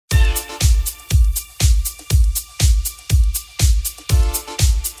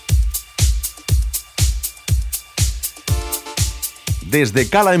desde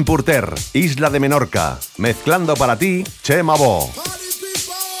Cala en Porter, Isla de Menorca, mezclando para ti, Txema.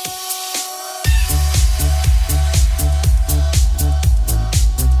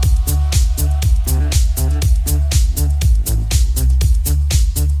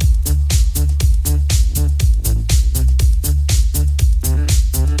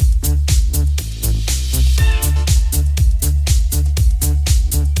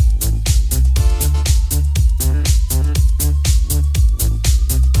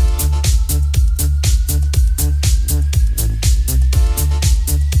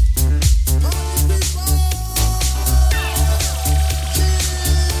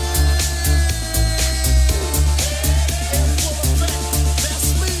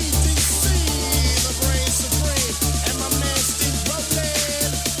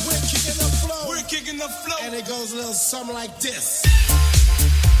 Something like this.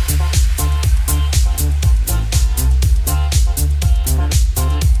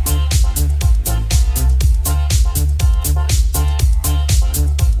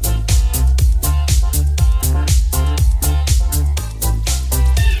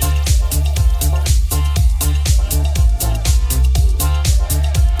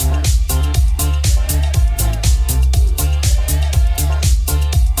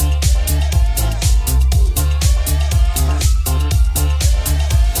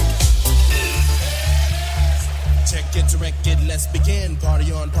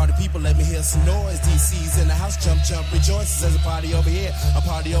 Some noise, DC's in the house, jump, jump, rejoices. There's a party over here, a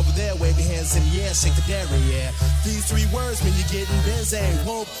party over there. Wave your hands in the air, shake the dairy, yeah. These three words when you're getting busy.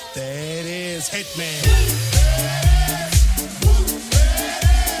 Whoop, that is Hitman.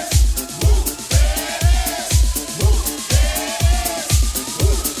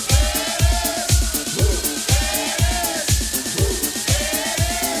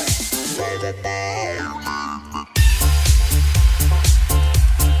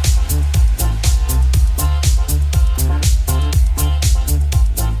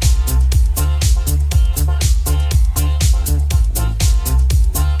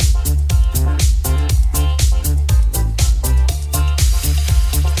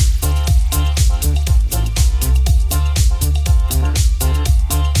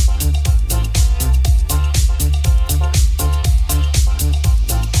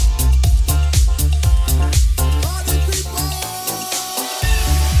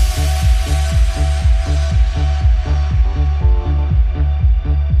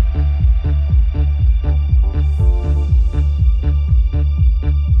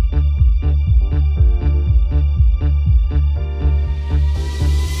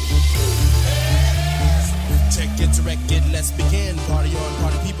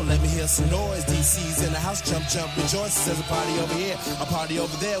 Some noise, DC's in the house, jump, jump, rejoices. There's a party over here, a party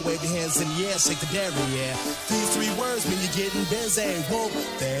over there. Wave your hands in the air, shake the dairy, yeah. These three words when you're getting busy. Whoa,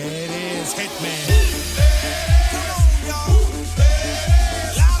 that is Hitman. Come on, y'all.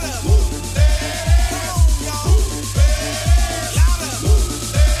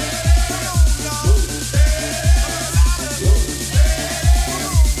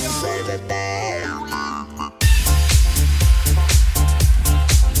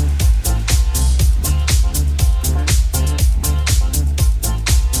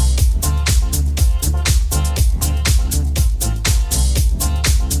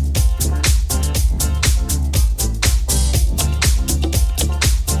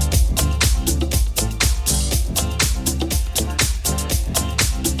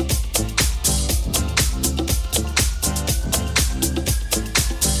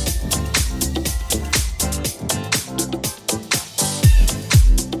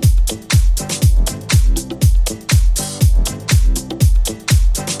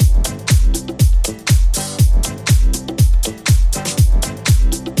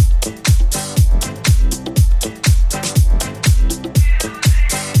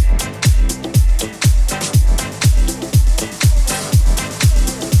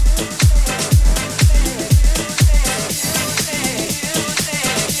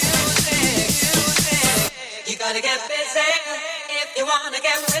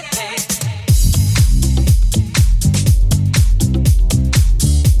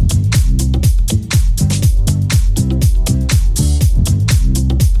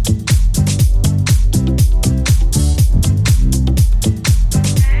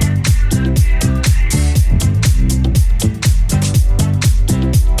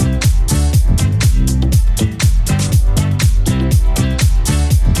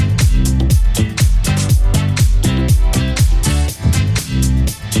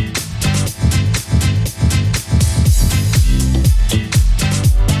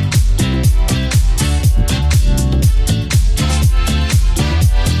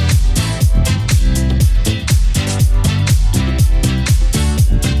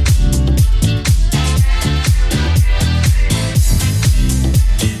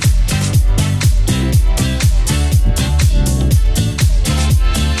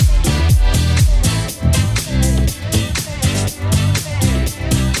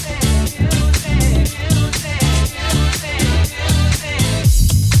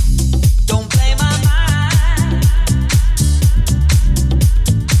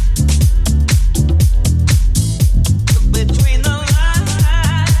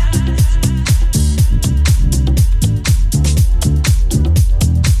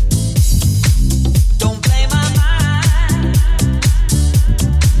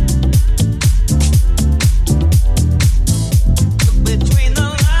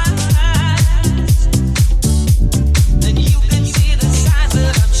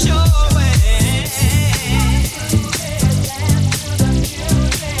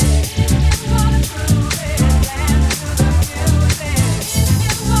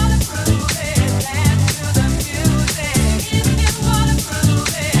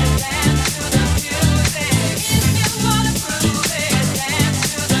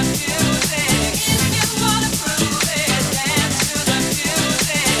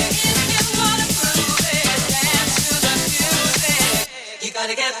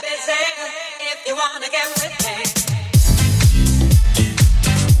 gotta get busy if you wanna get with me.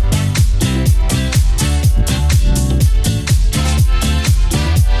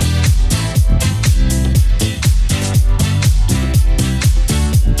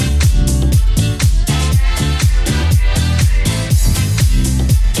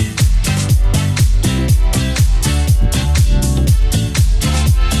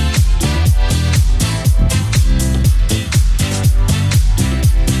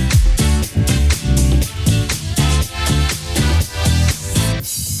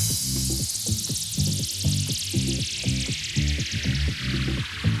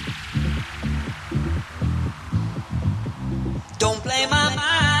 Don't blame my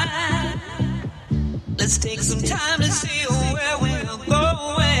mind. Let's take some time to see where we're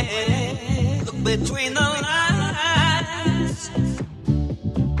going. Look between the lines,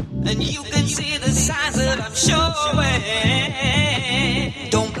 and you can see the signs that I'm showing.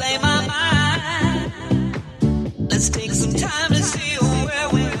 Don't blame my mind. Let's take some time to see where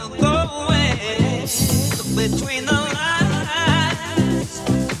we're going. Look between the lines,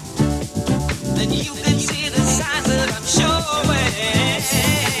 and you can see the signs that I'm showing.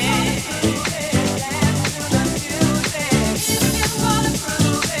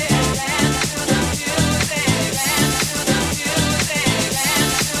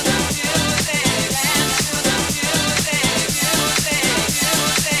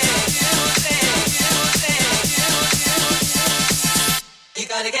 You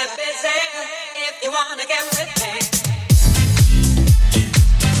gotta get busy if you wanna get with me.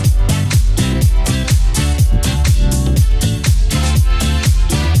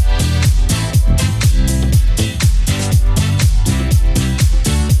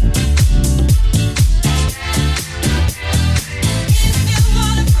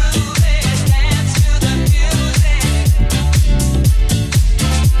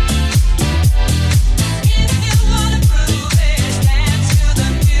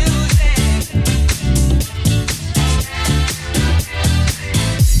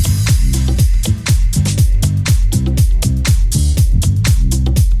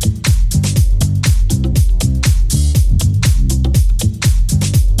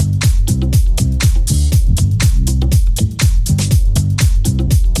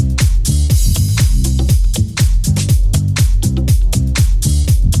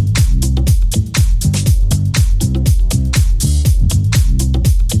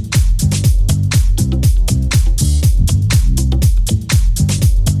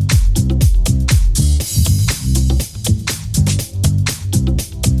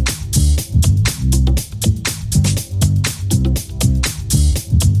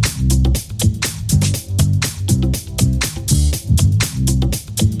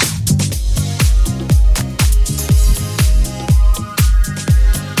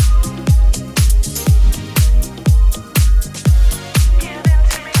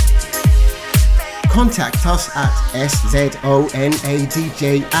 Contact us at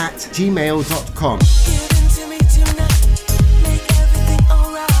szonadj@gmail.com.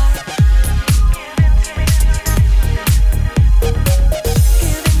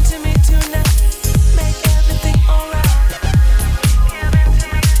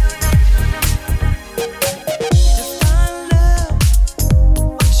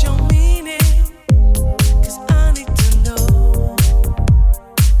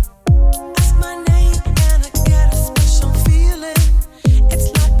 It's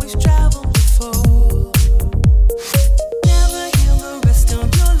like we've traveled before.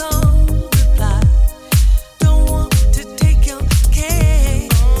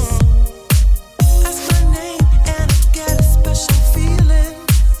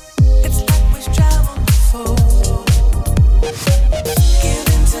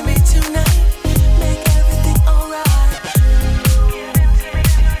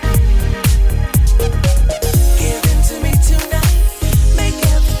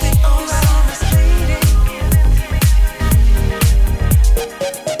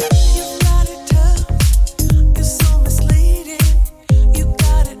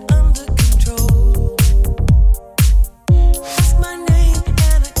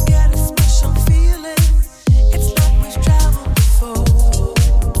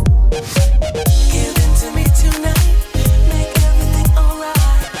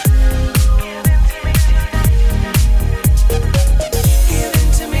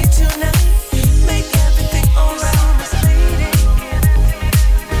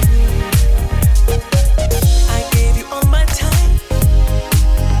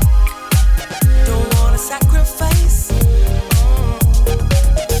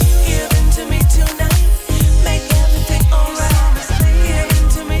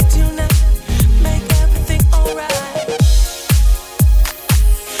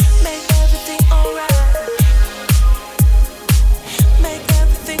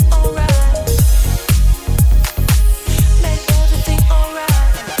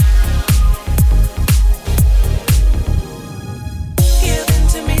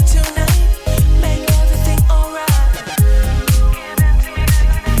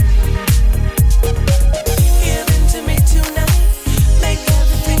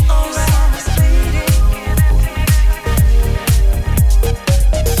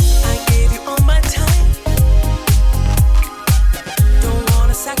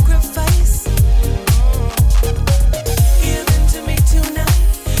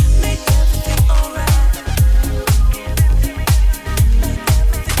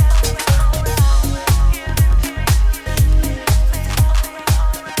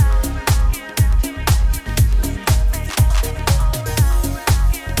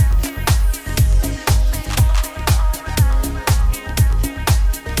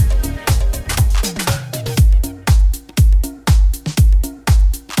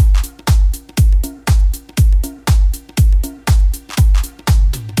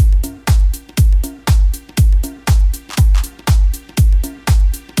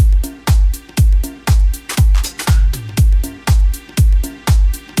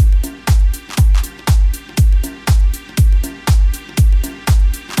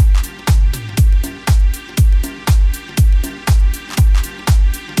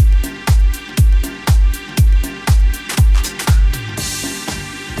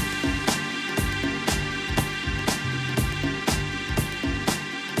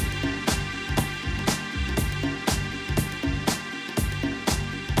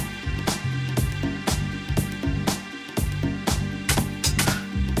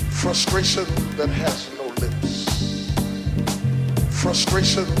 Frustration that has no lips.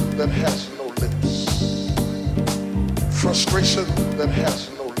 Frustration that has no lips. Frustration that has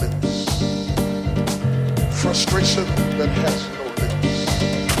no lips. Frustration that has no lips.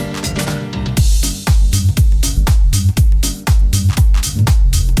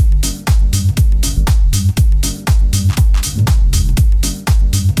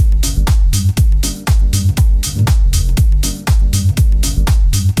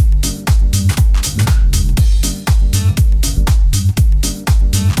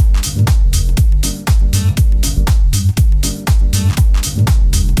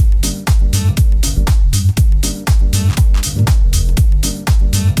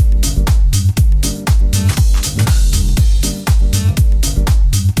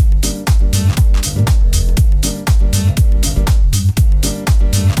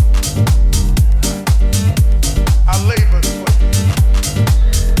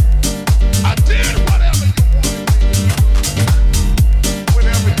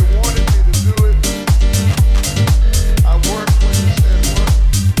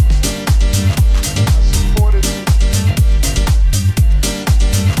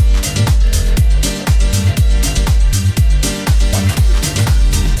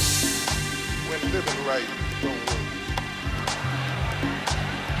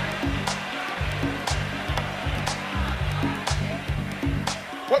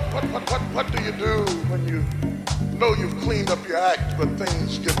 What do you do when you know you've cleaned up your act, but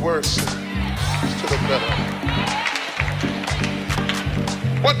things get worse instead of better?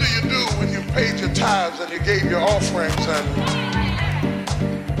 What do you do when you paid your tithes and you gave your offerings and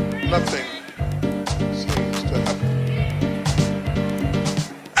nothing seems to happen?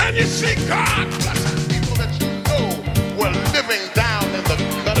 And you see God blessing people that you know were living down in the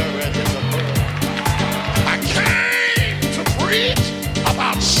gutter and in the mud. I came to preach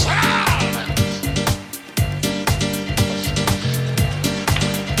about silence.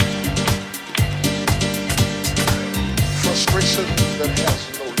 Frustration that has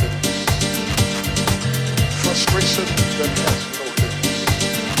no lips. Frustration that has no lips.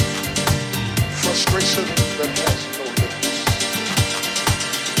 Frustration that has no lips.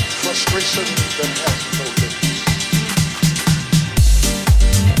 Frustration that has no lips. Frustration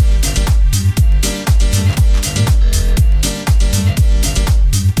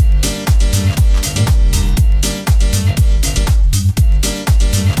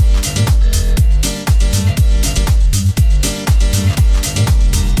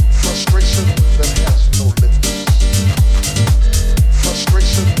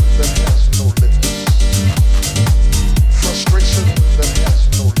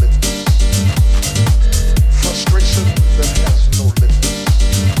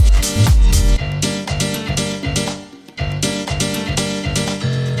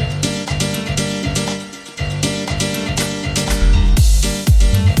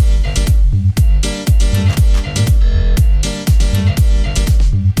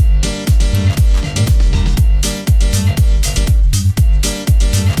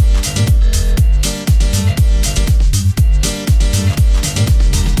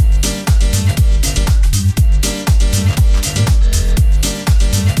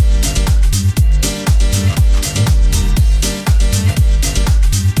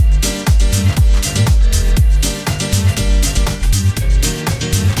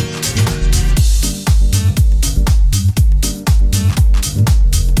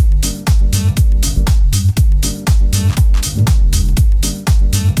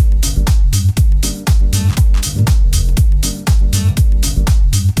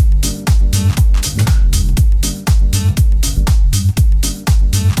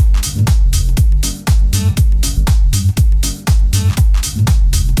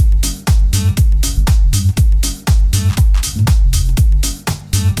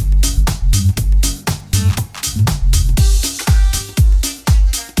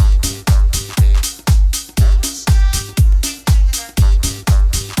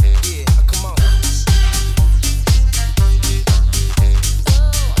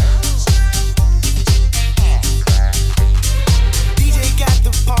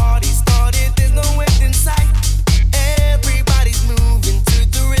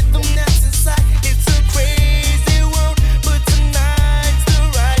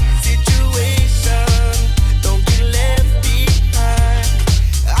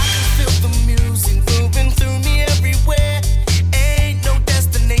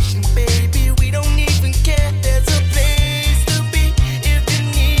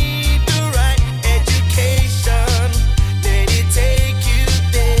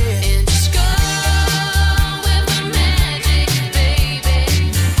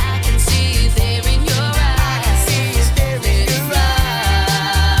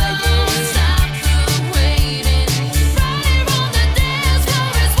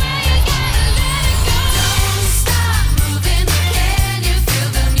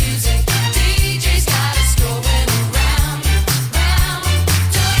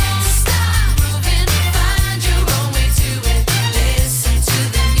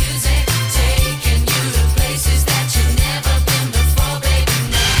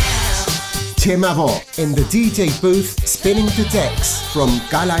Txema in the DJ booth spinning the decks from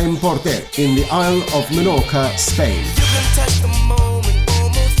Gala Importe in the Isle of Menorca, Spain. You can touch the moment,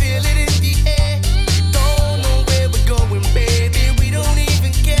 almost feel it in the air. Don't know where we're going, baby. We don't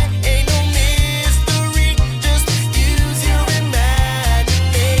even care. Ain't no mystery. Just use your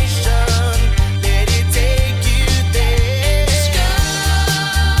imagination. Let it take you there. Let's go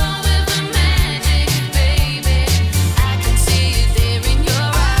with the magic, baby. I can see it there in your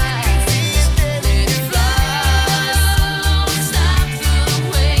eyes. Let it flow. Stop the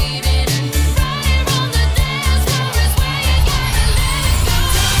waiting. Right on the dance floor is where you gotta live.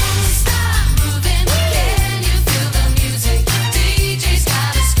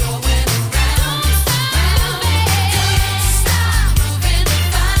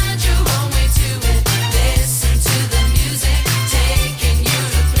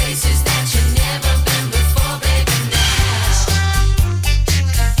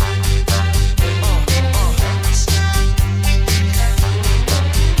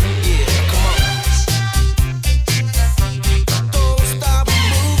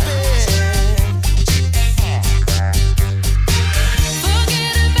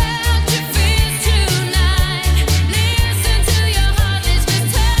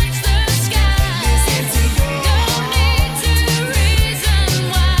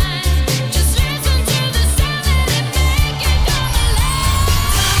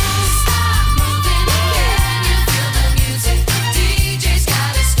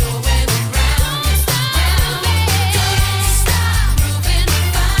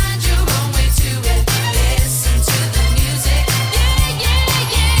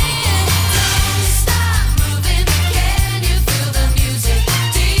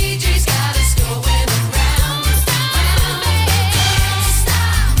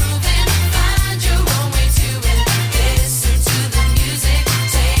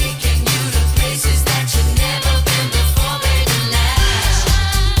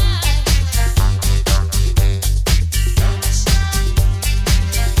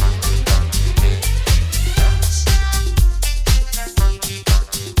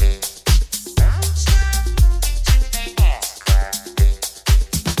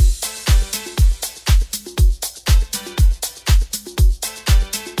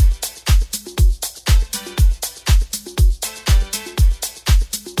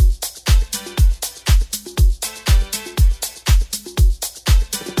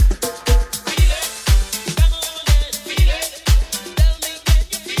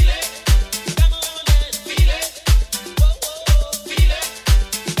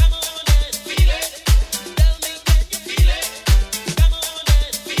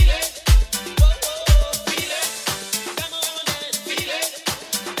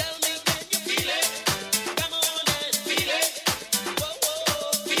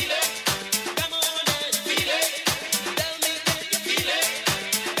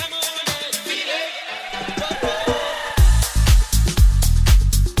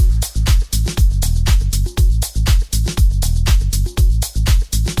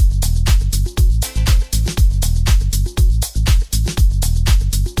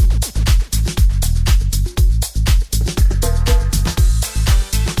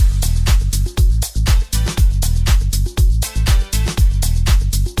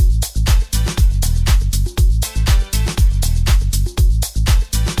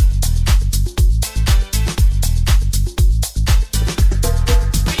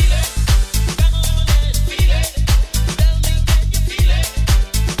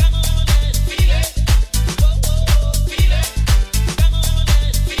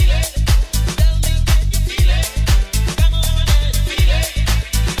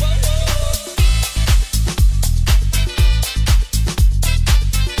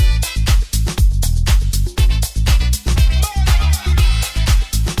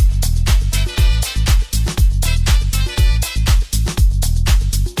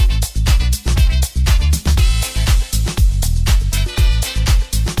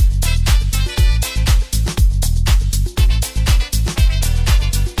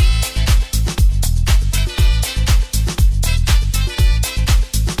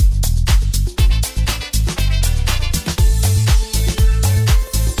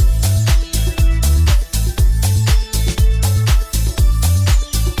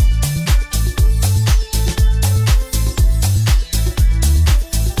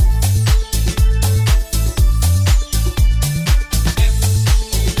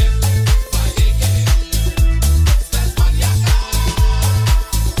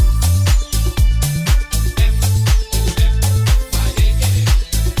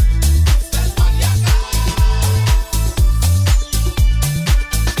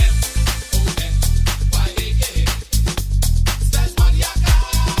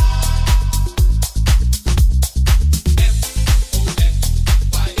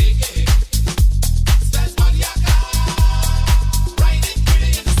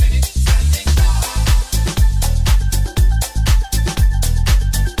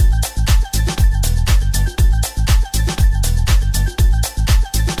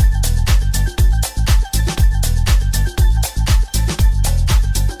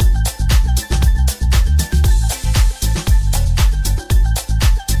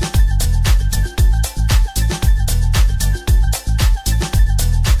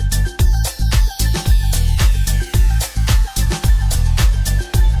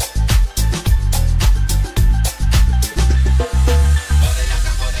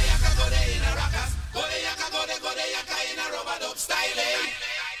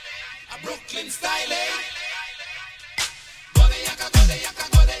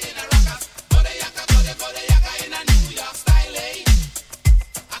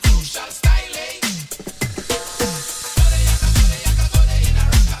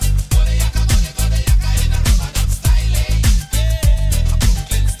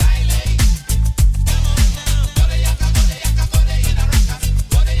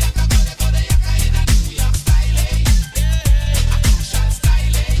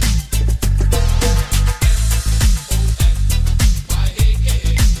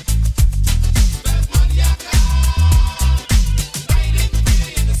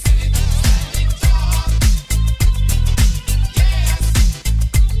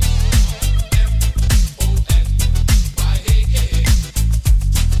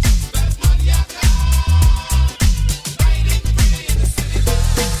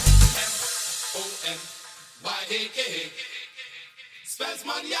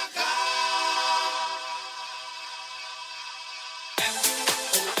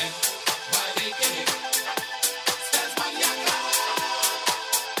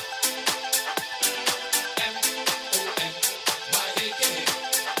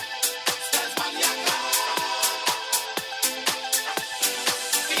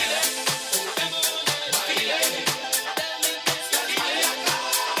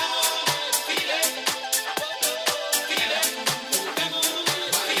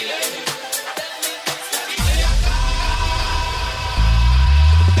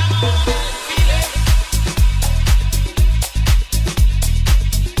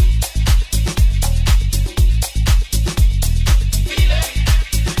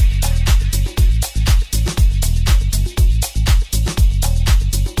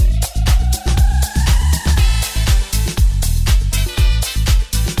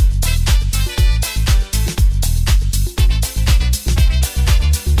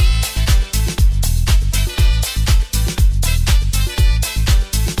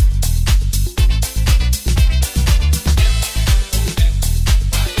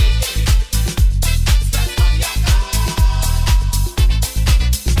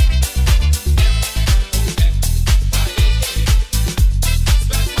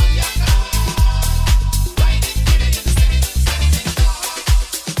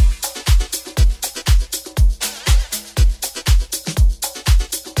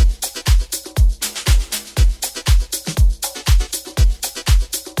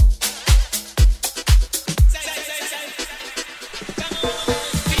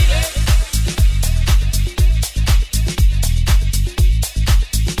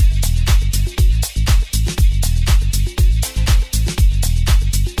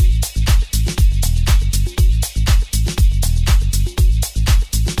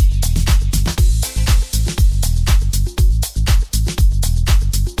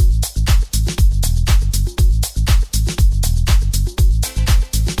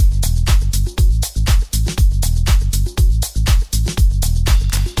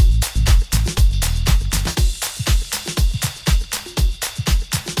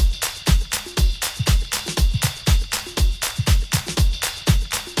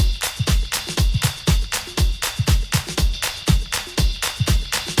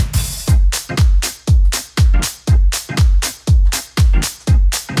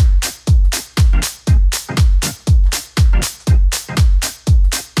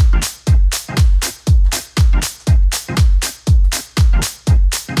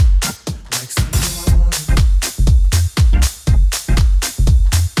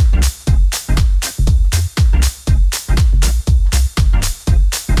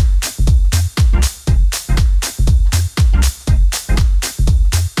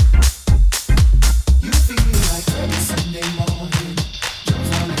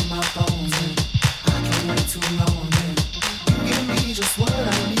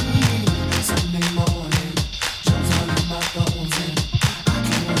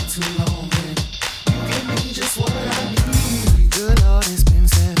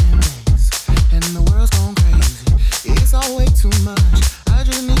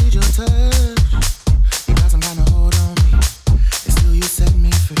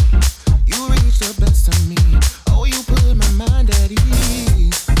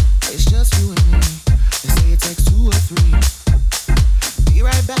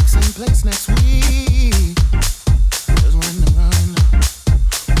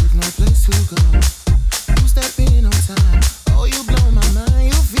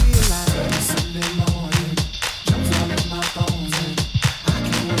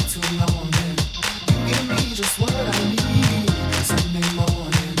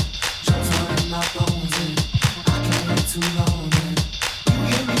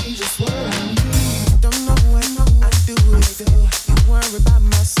 Worry by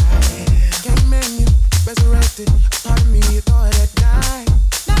my side. Can't man you, best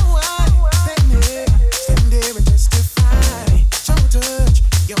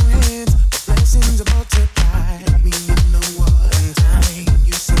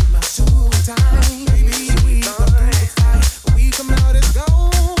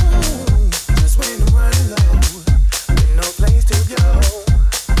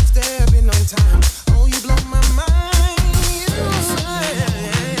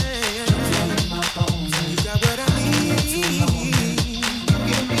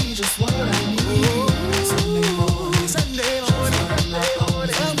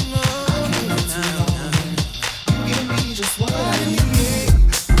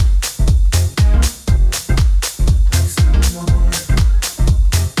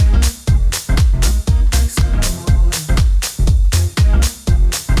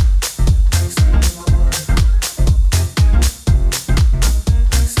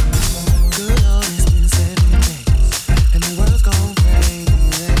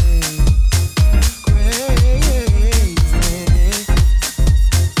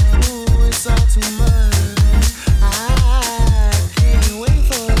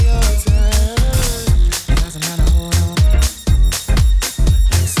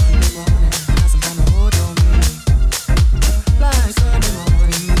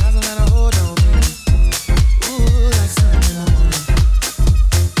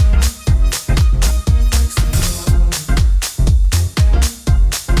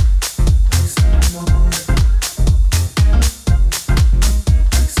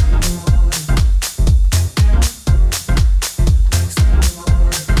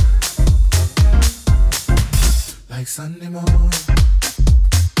Sunday morning.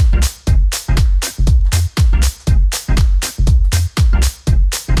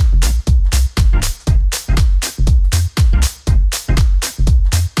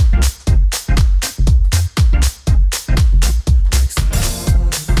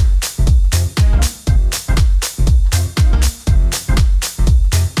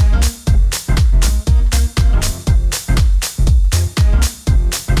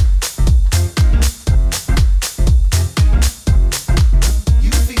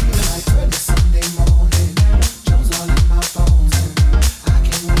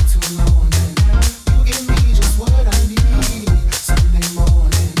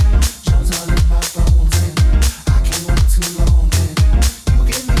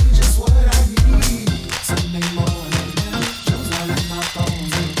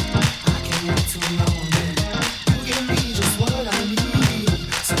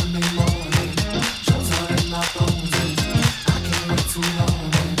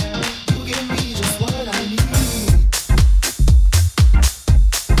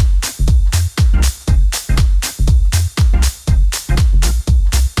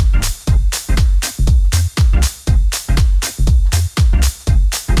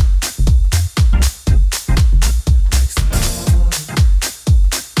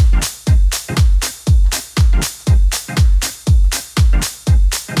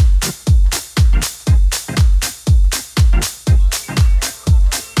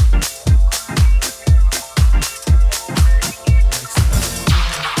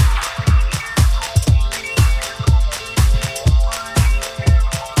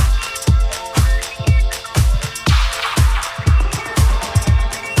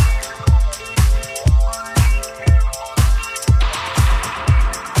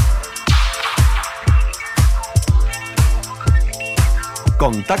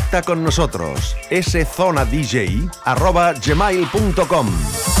 Contacta con nosotros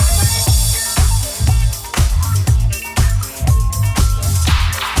szonadj@gmail.com.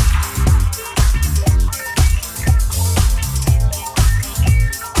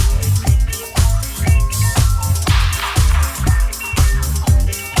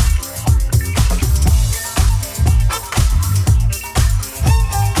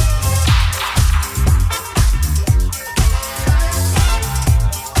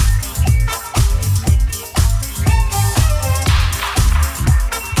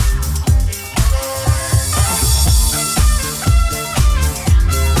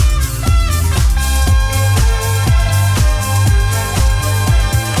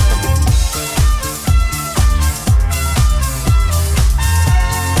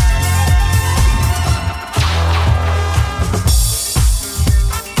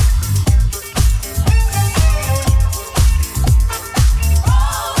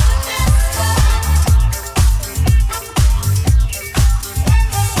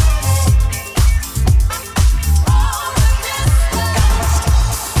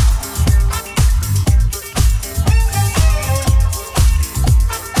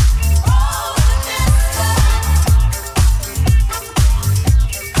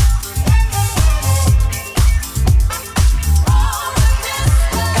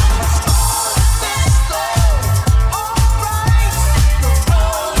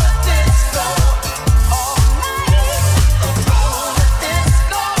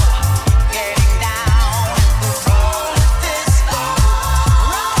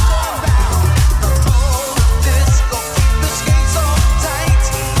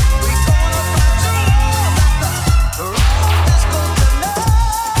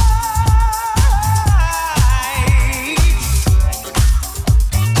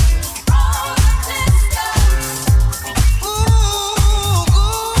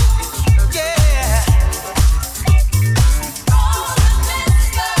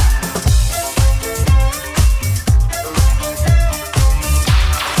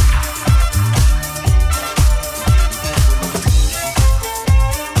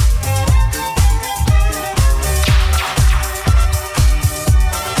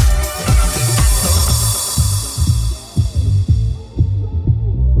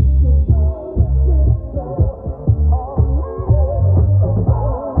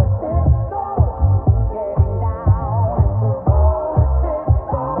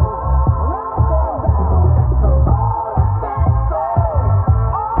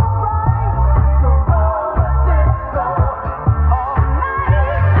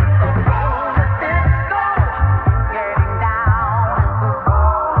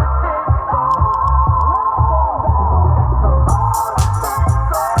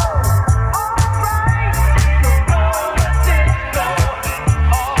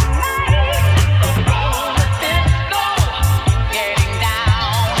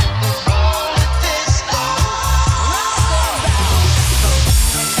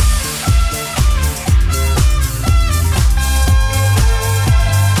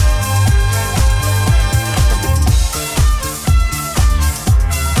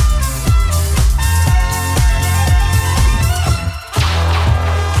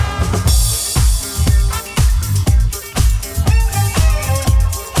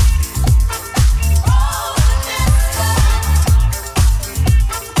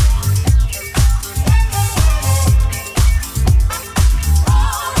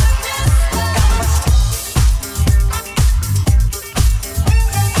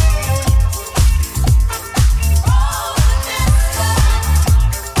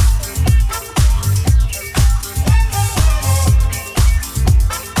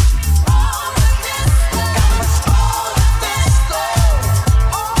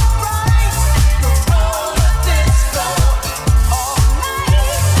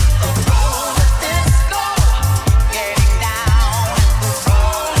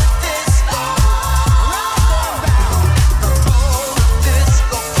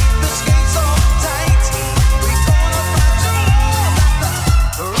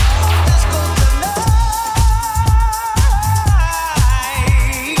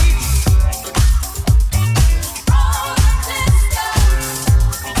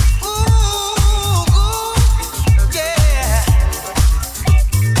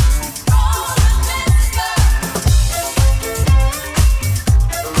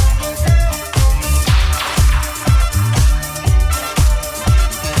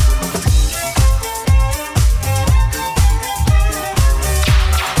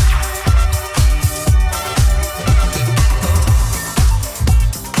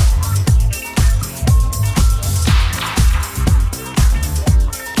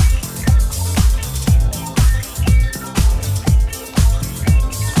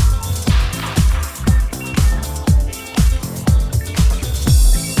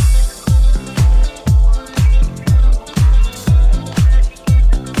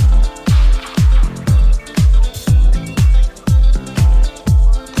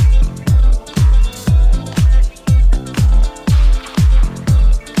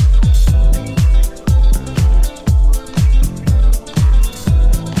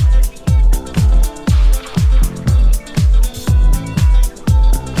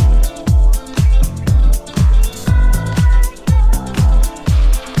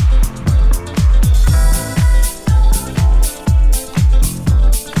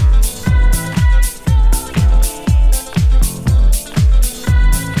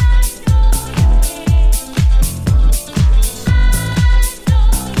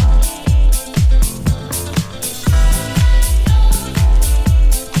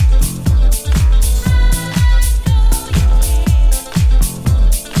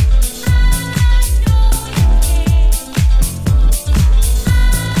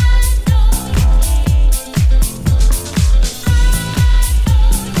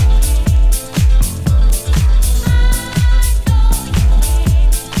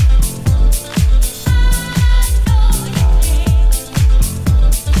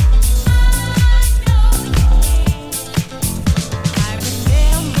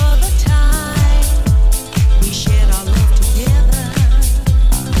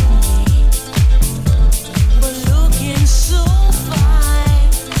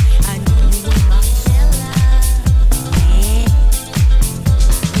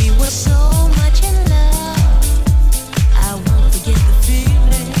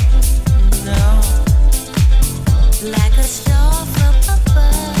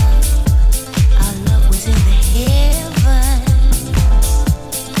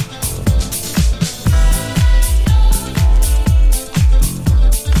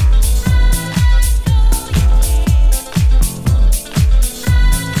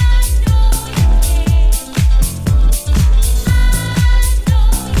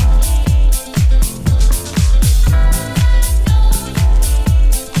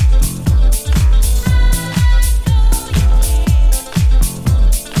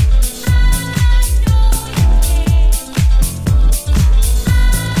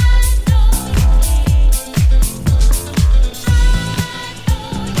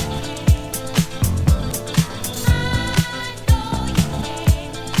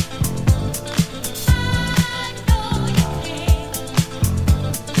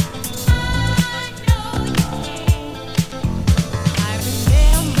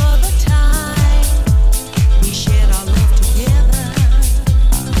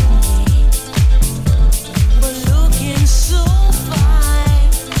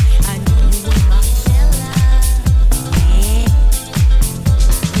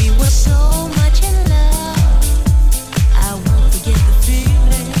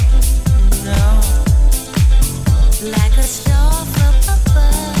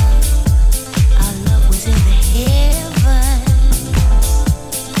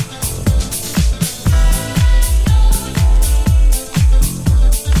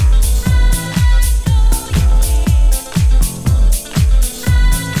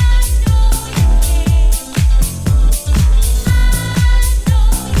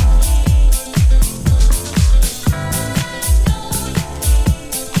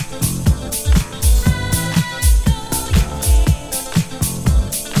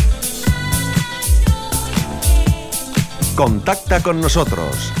 Contacta con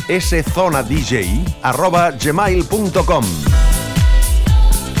nosotros. szonadj@gmail.com.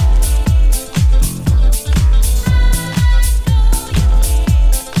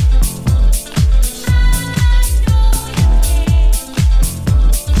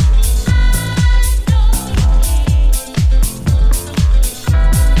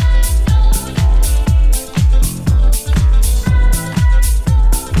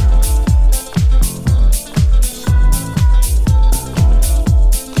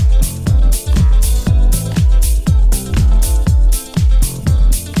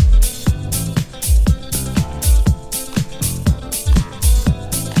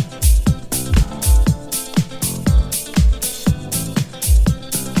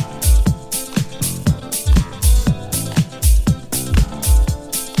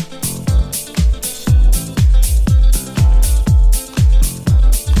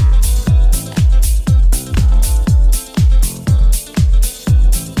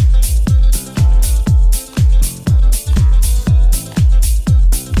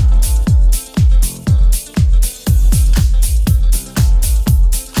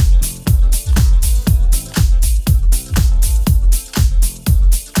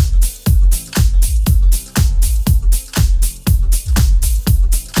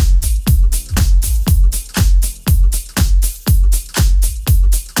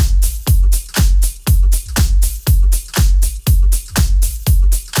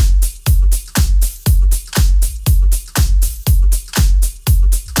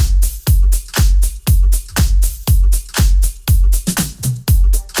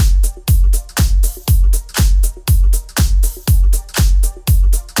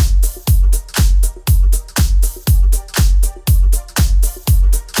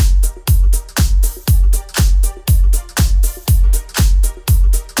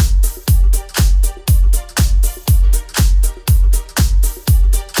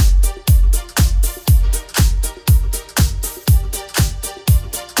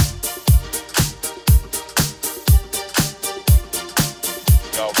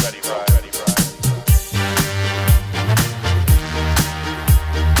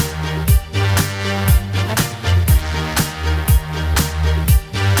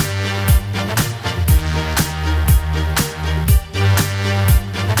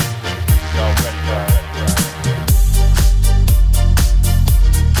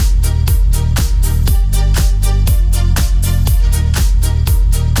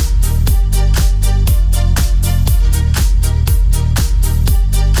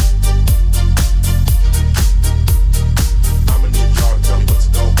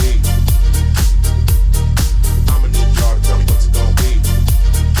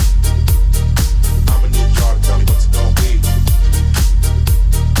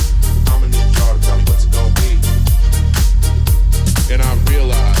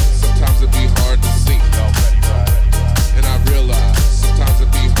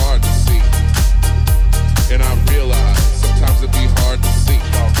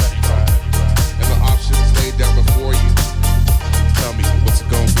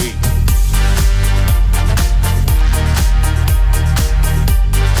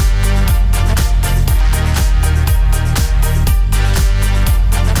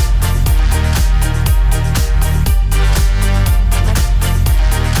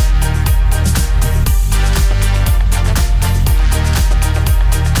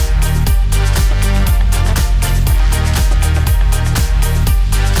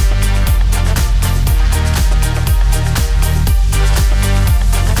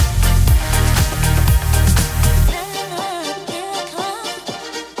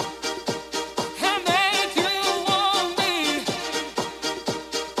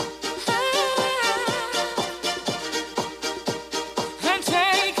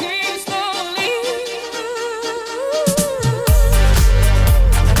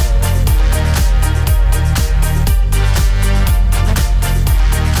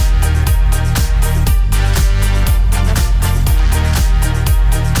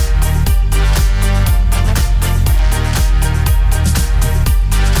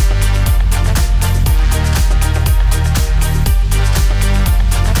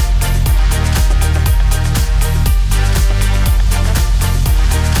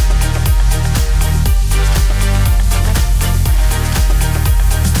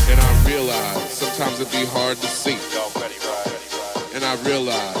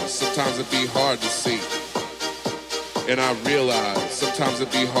 And I realize sometimes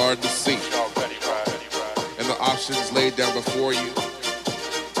it be hard to see. And the options laid down before you.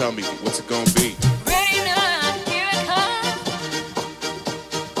 Tell me, what's it gonna be?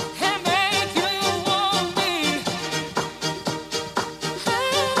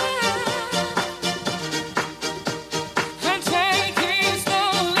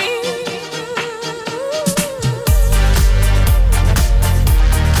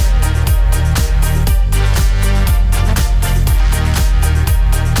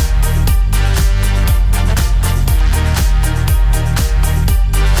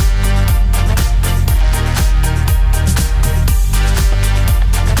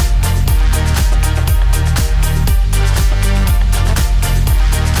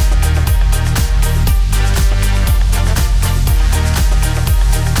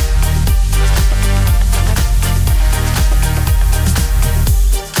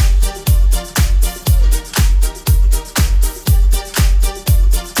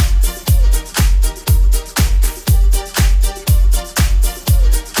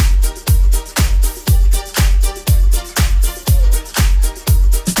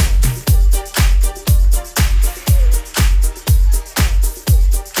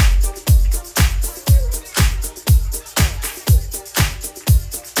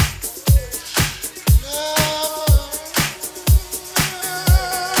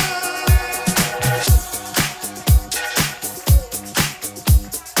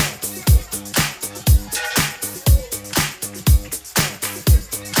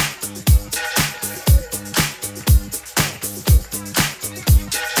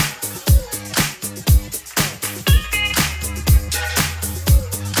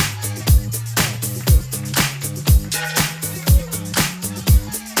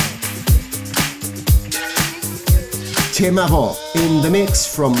 Txema in the mix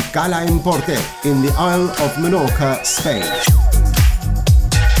from Gala Importe in the Isle of Menorca, Spain.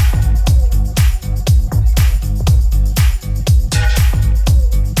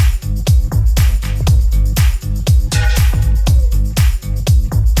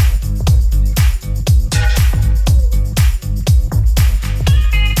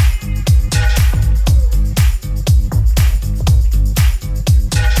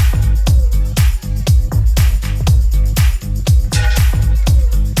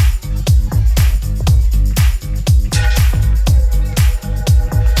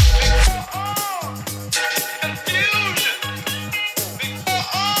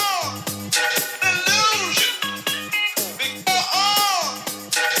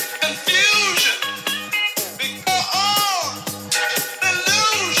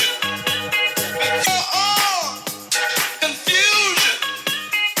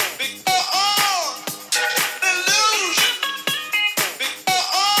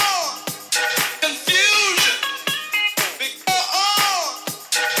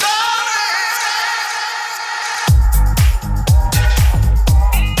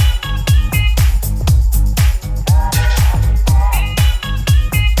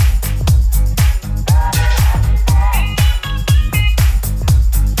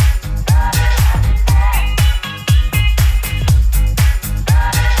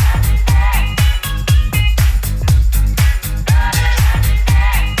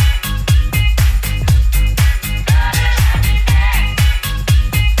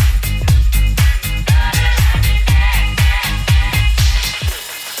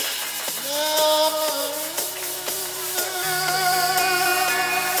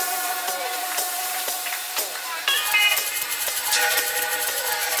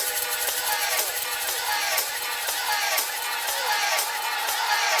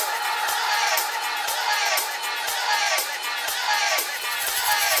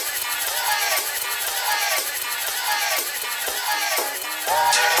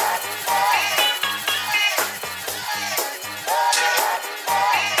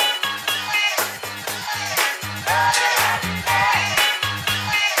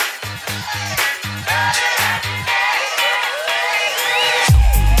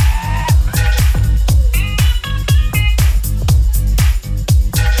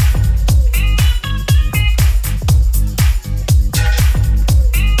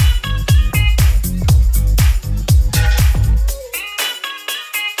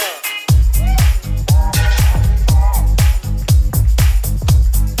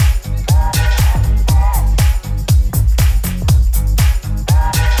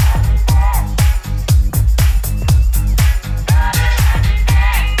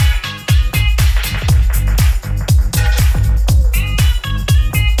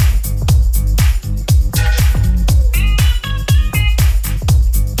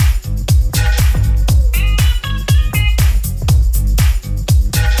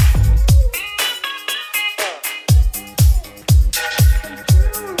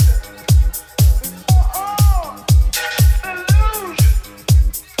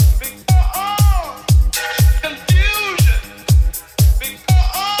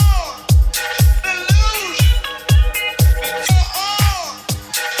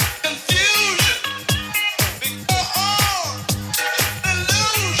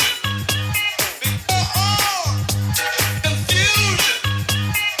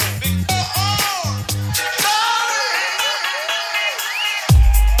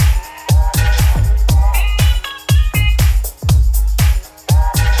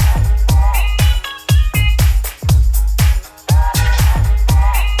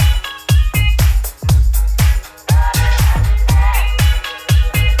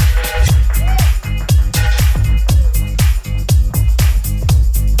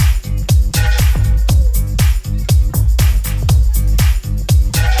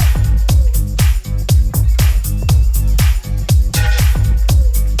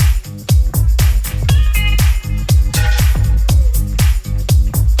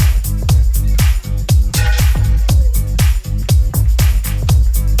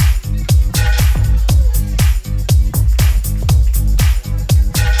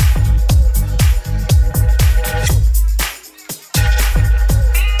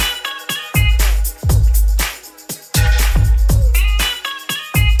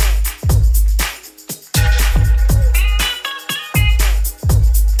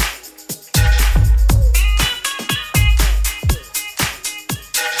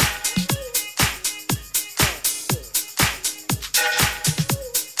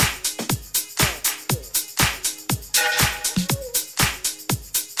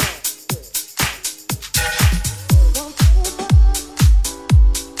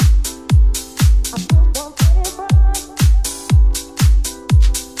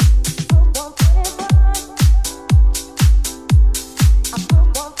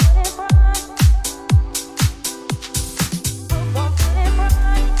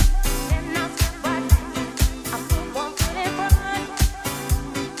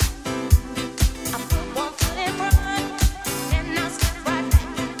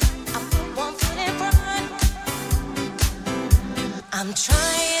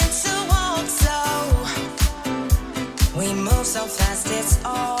 move so fast, it's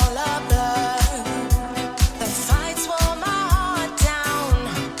all a blur. The fights wore my heart down.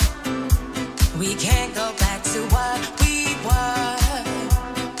 We can't go back to what we were.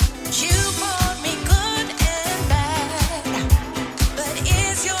 You brought me good and bad, but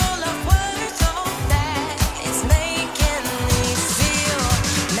is your love worth all that? It's making me feel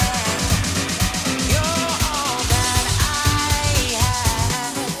mad. You're all that I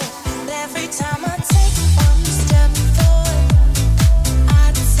have. Every time I take one step forward, I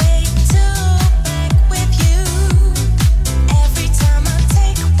take two back with you. Every time I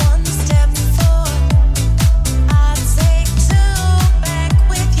take one step forward, I take two back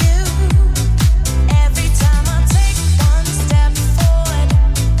with you. Every time I take one step forward,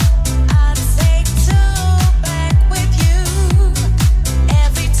 I take two back with you.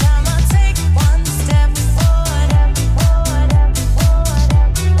 Every time I take one step forward,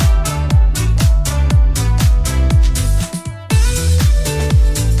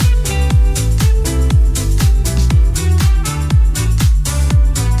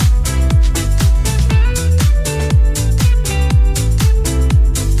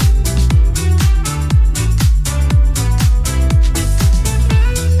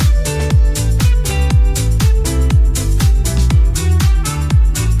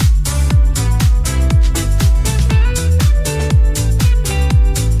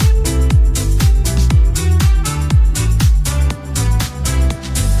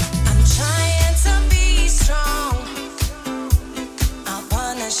 I'm trying to be strong. Our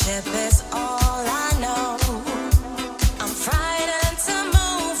partnership is all I know. I'm frightened to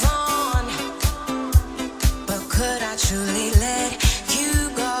move on, but could I truly let you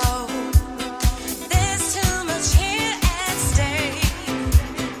go? There's too much here at stake,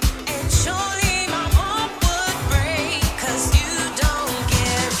 and surely my heart would break, 'cause you don't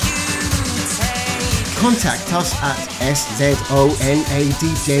give, you take. Contact us at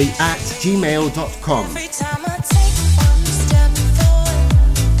szonadj@gmail.com. Every time I take one step forward,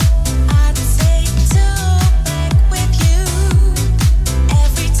 I take two back with you.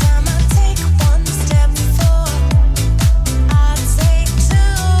 Every time I take one step forward, I take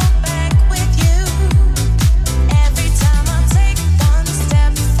two back with you. Every time I take one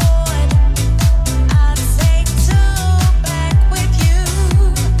step forward, I take two back with you.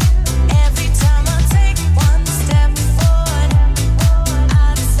 Every time I take one step forward, I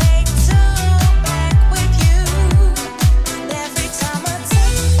take two back with you. Every time I take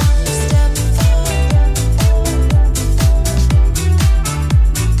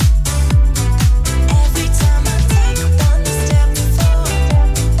one step forward,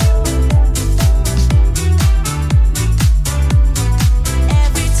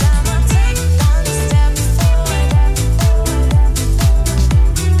 every time I take one step forward, every time I take one step forward,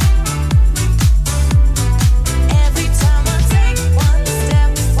 every time I take one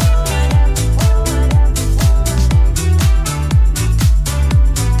step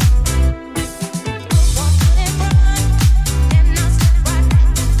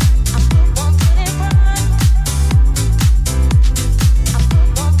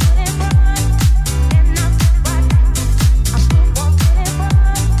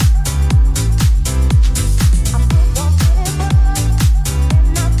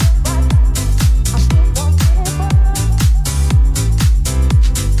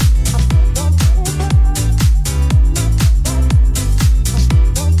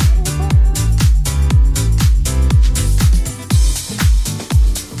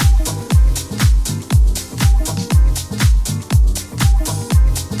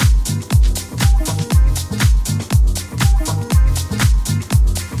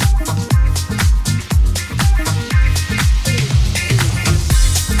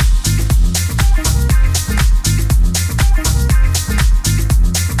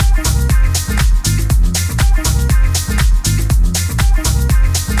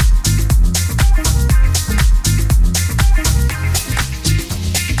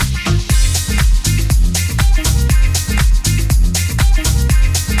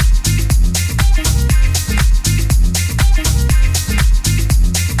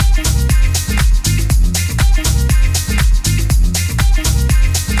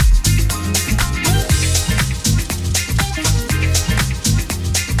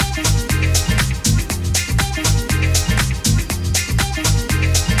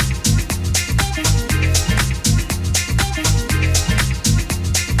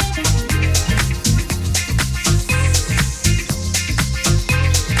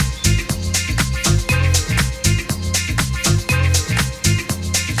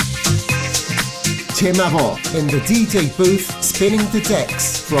Txema in the DJ booth spinning the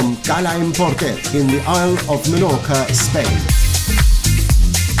decks from Gala Importer in the Isle of Menorca, Spain.